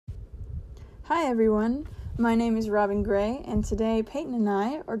Hi everyone, my name is Robin Gray, and today Paityn and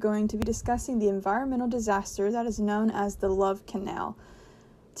I are going to be discussing the environmental disaster that is known as the Love Canal.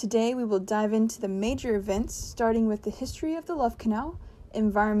 Today we will dive into the major events, starting with the history of the Love Canal,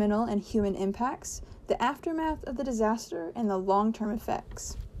 environmental and human impacts, the aftermath of the disaster, and the long-term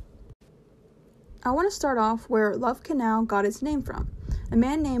effects. I want to start off where Love Canal got its name from, a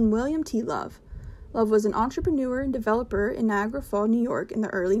man named William T. Love. Love was an entrepreneur and developer in Niagara Falls, New York in the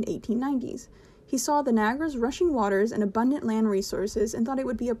early 1890s. He saw the Niagara's rushing waters and abundant land resources and thought it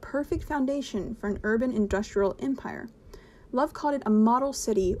would be a perfect foundation for an urban industrial empire. Love called it a model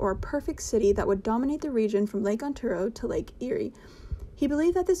city, or a perfect city that would dominate the region from Lake Ontario to Lake Erie. He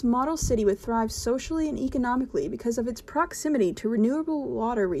believed that this model city would thrive socially and economically because of its proximity to renewable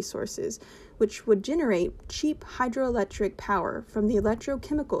water resources, which would generate cheap hydroelectric power from the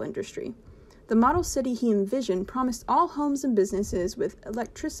electrochemical industry. The model city he envisioned promised all homes and businesses with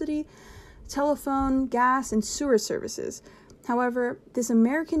electricity, telephone, gas, and sewer services. However, this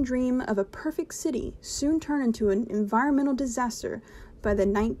American dream of a perfect city soon turned into an environmental disaster by the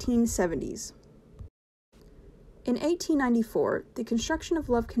 1970s. In 1894, the construction of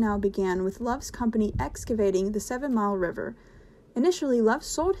Love Canal began with Love's company excavating the 7 Mile River. Initially, Love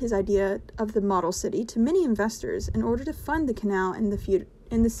sold his idea of the model city to many investors in order to fund the canal and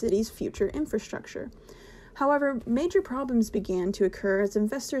the city's future infrastructure. However, major problems began to occur as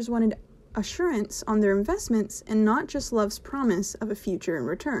investors wanted assurance on their investments and not just Love's promise of a future in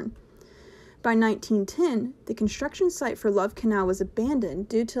return. By 1910, the construction site for Love Canal was abandoned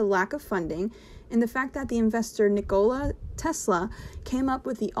due to lack of funding and the fact that the investor Nikola Tesla came up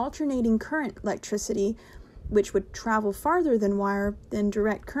with the alternating current electricity, which would travel farther than wire than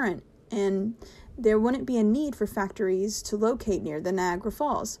direct current, and there wouldn't be a need for factories to locate near the Niagara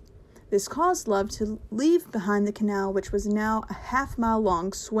Falls. This caused Love to leave behind the canal, which was now a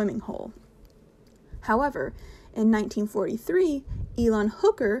half-mile-long swimming hole. However, in 1943, Elon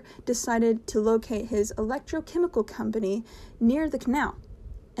Hooker decided to locate his electrochemical company near the canal,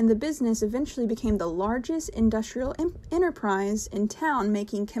 and the business eventually became the largest industrial enterprise in town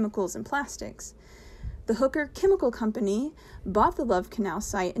making chemicals and plastics. The Hooker Chemical Company bought the Love Canal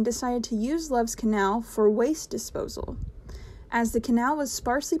site and decided to use Love's Canal for waste disposal. As the canal was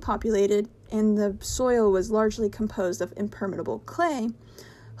sparsely populated and the soil was largely composed of impermeable clay,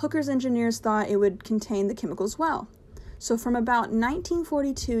 Hooker's engineers thought it would contain the chemicals well. So from about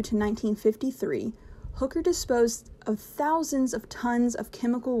 1942 to 1953, Hooker disposed of thousands of tons of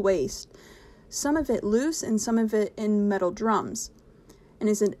chemical waste, some of it loose and some of it in metal drums. And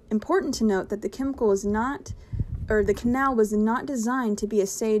it's important to note that the canal was not designed to be a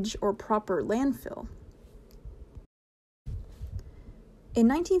sage or proper landfill. In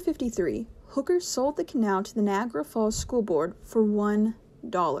 1953, Hooker sold the canal to the Niagara Falls School Board for $1,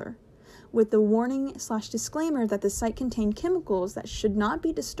 with the warning/disclaimer that the site contained chemicals that should not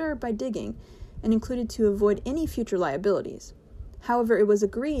be disturbed by digging and included to avoid any future liabilities. However, it was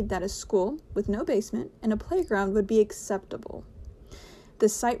agreed that a school with no basement and a playground would be acceptable. The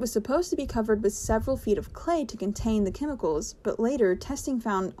site was supposed to be covered with several feet of clay to contain the chemicals, but later testing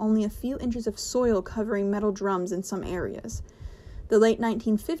found only a few inches of soil covering metal drums in some areas. The late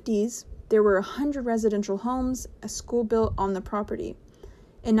 1950s, there were 100 residential homes, a school built on the property.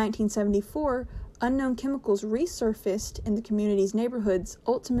 In 1974, unknown chemicals resurfaced in the community's neighborhoods,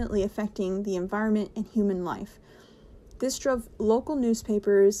 ultimately affecting the environment and human life. This drove local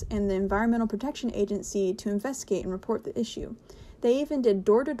newspapers and the Environmental Protection Agency to investigate and report the issue. They even did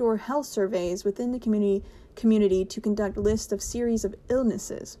door-to-door health surveys within the community to conduct a list of series of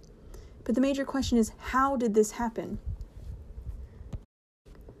illnesses. But the major question is, how did this happen?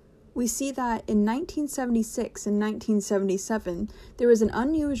 We see that in 1976 and 1977, there was an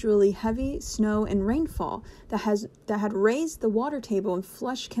unusually heavy snow and rainfall that had raised the water table and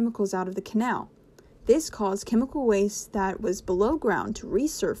flushed chemicals out of the canal. This caused chemical waste that was below ground to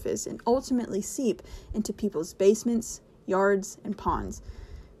resurface and ultimately seep into people's basements, yards, and ponds.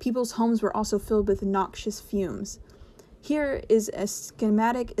 People's homes were also filled with noxious fumes. Here is a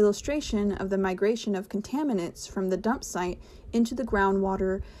schematic illustration of the migration of contaminants from the dump site into the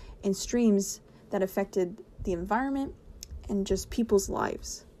groundwater and streams that affected the environment and just people's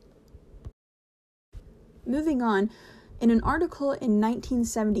lives. Moving on, in an article in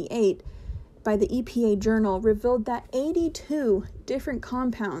 1978 by the EPA Journal revealed that 82 different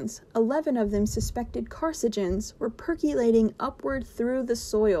compounds, 11 of them suspected carcinogens, were percolating upward through the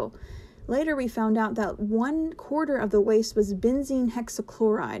soil. Later we found out that 1/4 of the waste was benzene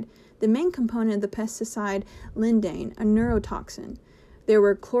hexachloride, the main component of the pesticide lindane, a neurotoxin. There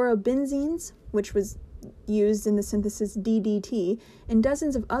were chlorobenzenes, which was used in the synthesis DDT, and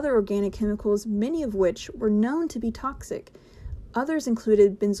dozens of other organic chemicals, many of which were known to be toxic. Others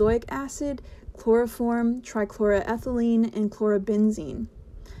included benzoic acid, chloroform, trichloroethylene, and chlorobenzene.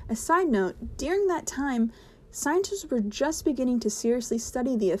 A side note, during that time, scientists were just beginning to seriously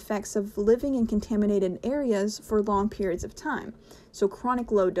study the effects of living in contaminated areas for long periods of time, so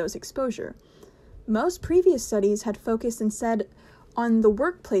chronic low-dose exposure. Most previous studies had focused instead on the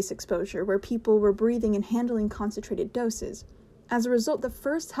workplace exposure, where people were breathing and handling concentrated doses. As a result, the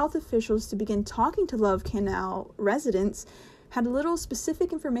first health officials to begin talking to Love Canal residents had little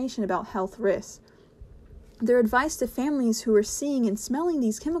specific information about health risks. Their advice to families who were seeing and smelling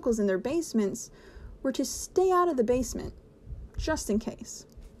these chemicals in their basements were to stay out of the basement, just in case.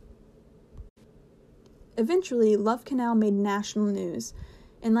 Eventually, Love Canal made national news.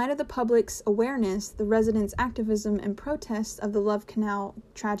 In light of the public's awareness, the residents' activism and protest of the Love Canal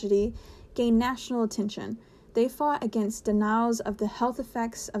tragedy gained national attention. They fought against denials of the health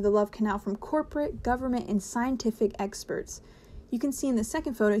effects of the Love Canal from corporate, government, and scientific experts. You can see in the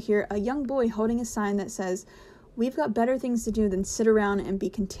second photo here a young boy holding a sign that says, "We've got better things to do than sit around and be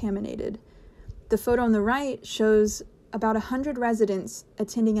contaminated." The photo on the right shows about 100 residents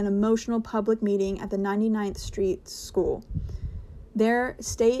attending an emotional public meeting at the 99th Street School. Their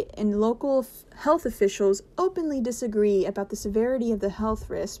state and local health officials openly disagree about the severity of the health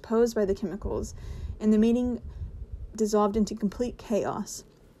risks posed by the chemicals, and the meeting dissolved into complete chaos.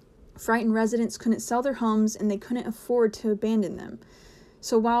 Frightened residents couldn't sell their homes, and they couldn't afford to abandon them.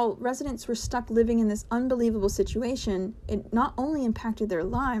 So while residents were stuck living in this unbelievable situation, it not only impacted their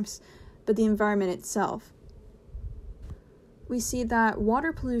lives, but the environment itself. We see that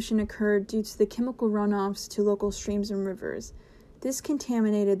water pollution occurred due to the chemical runoffs to local streams and rivers. This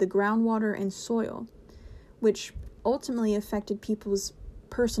contaminated the groundwater and soil, which ultimately affected people's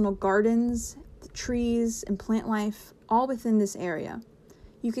personal gardens, the trees, and plant life, all within this area.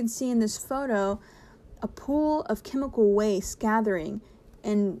 You can see in this photo a pool of chemical waste gathering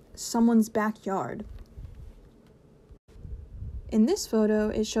in someone's backyard. In this photo,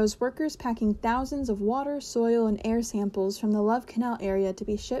 it shows workers packing thousands of water, soil, and air samples from the Love Canal area to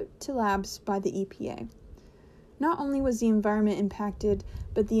be shipped to labs by the EPA. Not only was the environment impacted,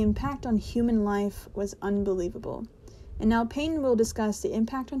 but the impact on human life was unbelievable. And now Paityn will discuss the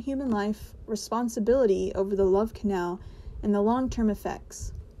impact on human life, responsibility over the Love Canal, and the long-term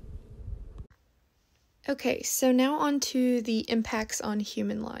effects. Okay, so now on to the impacts on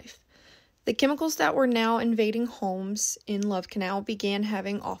human life. The chemicals that were now invading homes in Love Canal began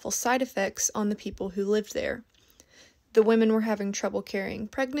having awful side effects on the people who lived there. The women were having trouble carrying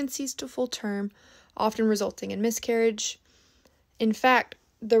pregnancies to full term, often resulting in miscarriage. In fact,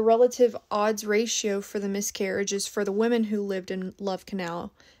 the relative odds ratio for the miscarriages for the women who lived in Love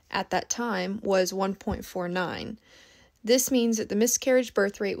Canal at that time was 1.49. This means that the miscarriage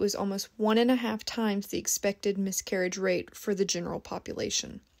birth rate was almost 1.5 times the expected miscarriage rate for the general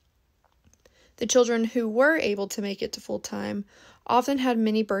population. The children who were able to make it to full time often had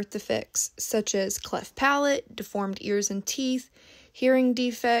many birth defects, such as cleft palate, deformed ears and teeth, hearing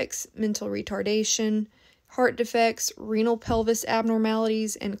defects, mental retardation, heart defects, renal pelvis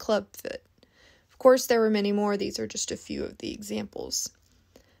abnormalities, and clubfoot. Of course, there were many more. These are just a few of the examples.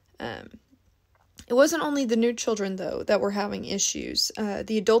 It wasn't only the new children, though, that were having issues.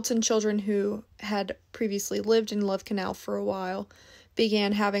 The adults and children who had previously lived in Love Canal for a while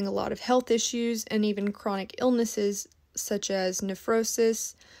began having a lot of health issues and even chronic illnesses such as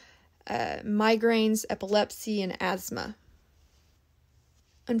nephrosis, migraines, epilepsy, and asthma.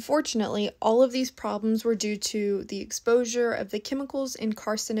 Unfortunately, all of these problems were due to the exposure of the chemicals and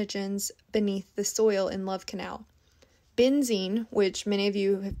carcinogens beneath the soil in Love Canal. Benzene, which many of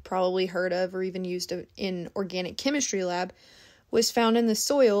you have probably heard of or even used in organic chemistry lab, was found in the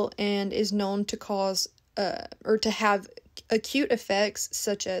soil and is known to cause or to have acute effects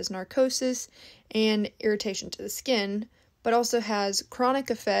such as narcosis and irritation to the skin, but also has chronic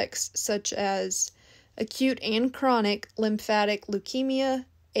effects such as acute and chronic lymphatic leukemia,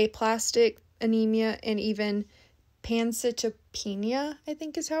 aplastic anemia, and even pancytopenia, I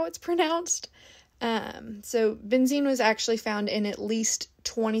think is how it's pronounced. So benzene was actually found in at least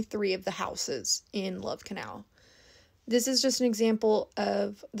 23 of the houses in Love Canal. This is just an example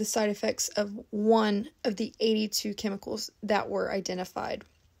of the side effects of one of the 82 chemicals that were identified.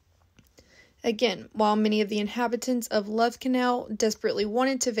 Again, while many of the inhabitants of Love Canal desperately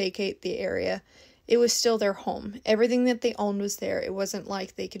wanted to vacate the area, it was still their home. Everything that they owned was there. It wasn't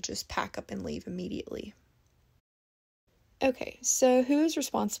like they could just pack up and leave immediately. Okay, so who is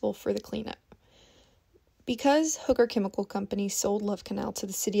responsible for the cleanup? Because Hooker Chemical Company sold Love Canal to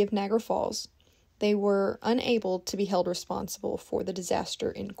the city of Niagara Falls, they were unable to be held responsible for the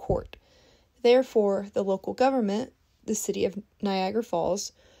disaster in court. Therefore, the local government, the city of Niagara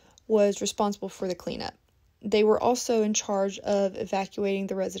Falls, was responsible for the cleanup. They were also in charge of evacuating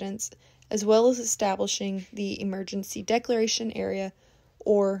the residents, as well as establishing the Emergency Declaration Area,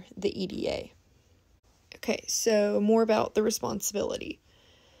 or the EDA. Okay, so more about the responsibility.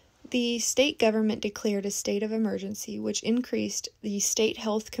 The state government declared a state of emergency, which increased the state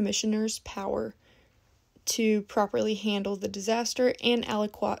health commissioner's power to properly handle the disaster and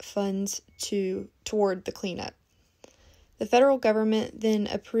allocate funds toward the cleanup. The federal government then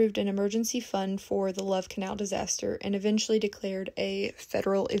approved an emergency fund for the Love Canal disaster and eventually declared a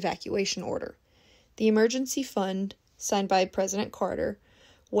federal evacuation order. The emergency fund, signed by President Carter,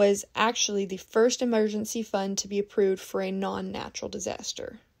 was actually the first emergency fund to be approved for a non-natural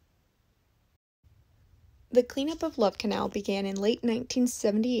disaster. The cleanup of Love Canal began in late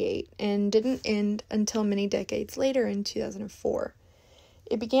 1978 and didn't end until many decades later in 2004.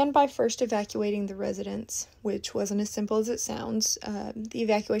 It began by first evacuating the residents, which wasn't as simple as it sounds. The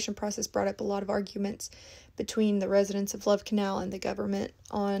evacuation process brought up a lot of arguments between the residents of Love Canal and the government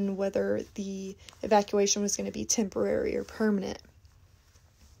on whether the evacuation was going to be temporary or permanent.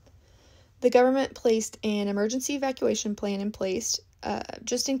 The government placed an emergency evacuation plan in place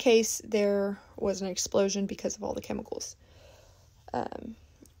just in case there was an explosion because of all the chemicals.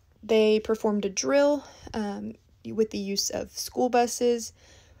 They performed a drill with the use of school buses,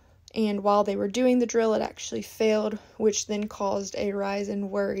 and while they were doing the drill, it actually failed, which then caused a rise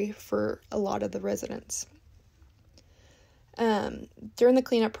in worry for a lot of the residents. During the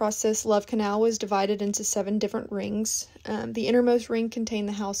cleanup process, Love Canal was divided into 7 different rings. The innermost ring contained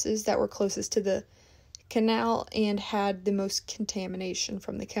the houses that were closest to the canal and had the most contamination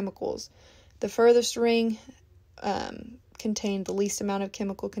from the chemicals. The furthest ring contained the least amount of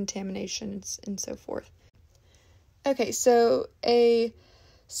chemical contamination and so forth. Okay, so a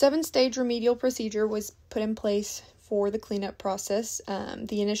 7-stage remedial procedure was put in place for the cleanup process.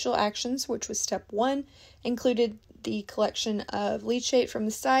 The initial actions, which was step 1, included the collection of leachate from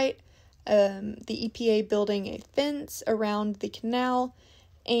the site, the EPA building a fence around the canal,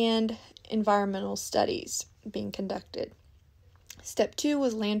 and environmental studies being conducted. Step 2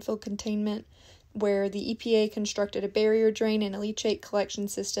 was landfill containment, where the EPA constructed a barrier drain and a leachate collection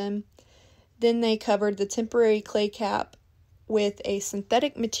system. Then they covered the temporary clay cap with a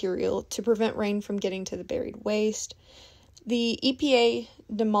synthetic material to prevent rain from getting to the buried waste. The EPA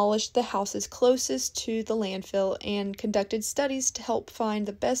demolished the houses closest to the landfill and conducted studies to help find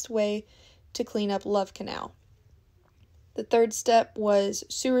the best way to clean up Love Canal. The third step was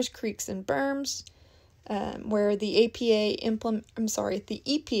sewers, creeks, and berms, where the EPA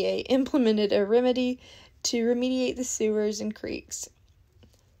implemented a remedy to remediate the sewers and creeks.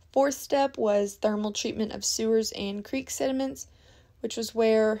 Fourth step was thermal treatment of sewers and creek sediments, which was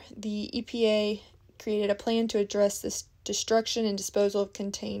where the EPA created a plan to address this destruction and disposal of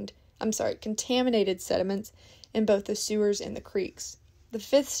contaminated sediments in both the sewers and the creeks. The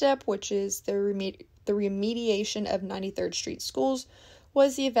fifth step, which is the remediation of 93rd Street schools,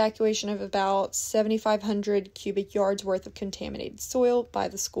 was the evacuation of about 7,500 cubic yards worth of contaminated soil by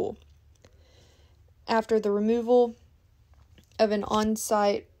the school. After the removal of an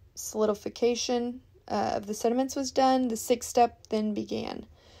on-site solidification of the sediments was done, the sixth step then began,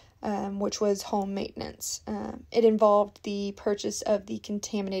 which was home maintenance. It involved the purchase of the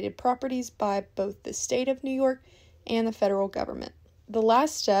contaminated properties by both the state of New York and the federal government. The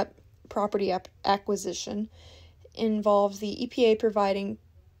last step, property acquisition, involves the EPA providing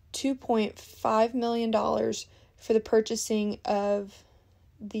 $2.5 million for the purchasing of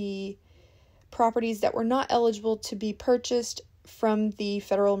the properties that were not eligible to be purchased from the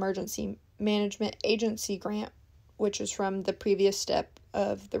Federal Emergency Management Agency grant, which was from the previous step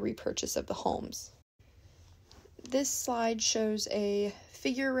of the repurchase of the homes. This slide shows a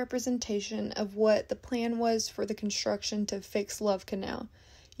figure representation of what the plan was for the construction to fix Love Canal.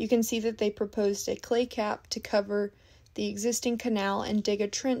 You can see that they proposed a clay cap to cover the existing canal and dig a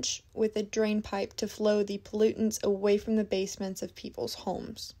trench with a drain pipe to flow the pollutants away from the basements of people's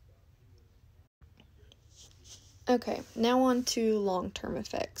homes. Okay, now on to long-term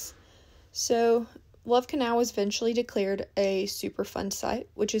effects. So, Love Canal was eventually declared a Superfund site,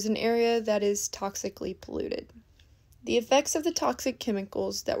 which is an area that is toxically polluted. The effects of the toxic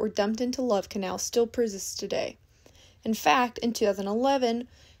chemicals that were dumped into Love Canal still persist today. In fact, in 2011,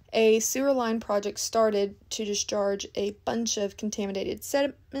 a sewer line project started to discharge a bunch of contaminated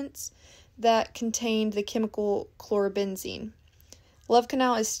sediments that contained the chemical chlorobenzene. Love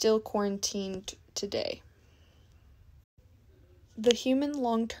Canal is still quarantined today. The human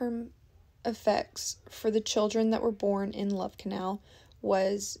long-term effects for the children that were born in Love Canal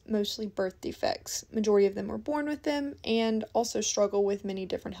was mostly birth defects. Majority of them were born with them and also struggle with many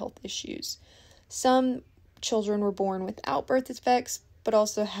different health issues. Some children were born without birth defects, but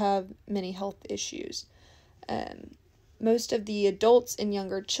also have many health issues. Most of the adults and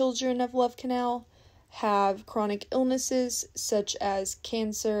younger children of Love Canal have chronic illnesses such as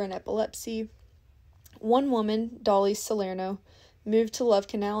cancer and epilepsy. One woman, Dolly Salerno, moved to Love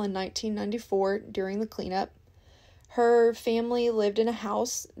Canal in 1994 during the cleanup. Her family lived in a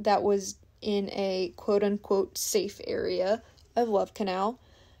house that was in a quote-unquote safe area of Love Canal.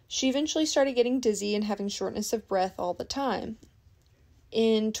 She eventually started getting dizzy and having shortness of breath all the time.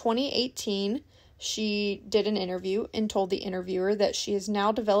 In 2018, she did an interview and told the interviewer that she has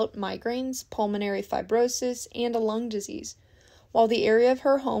now developed migraines, pulmonary fibrosis, and a lung disease. While the area of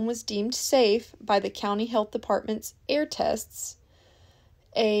her home was deemed safe by the county health department's air tests,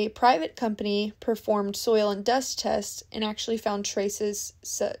 a private company performed soil and dust tests and actually found traces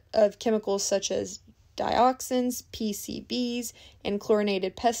of chemicals such as dioxins, PCBs, and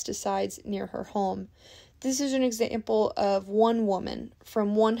chlorinated pesticides near her home. This is an example of one woman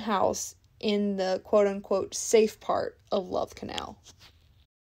from one house in the quote-unquote safe part of Love Canal.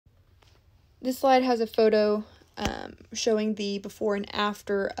 This slide has a photo showing the before and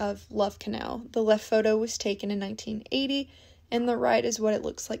after of Love Canal. The left photo was taken in 1980, and the right is what it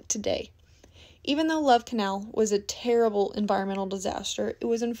looks like today. Even though Love Canal was a terrible environmental disaster, it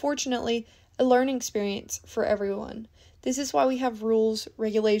was unfortunately a learning experience for everyone. This is why we have rules,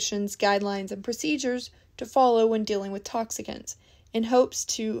 regulations, guidelines, and procedures to follow when dealing with toxicants, in hopes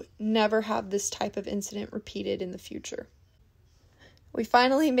to never have this type of incident repeated in the future. We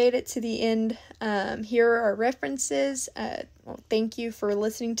finally made it to the end. Here are our references. Thank you for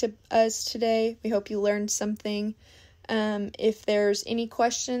listening to us today. We hope you learned something. If there's any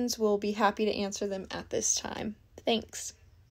questions, we'll be happy to answer them at this time. Thanks.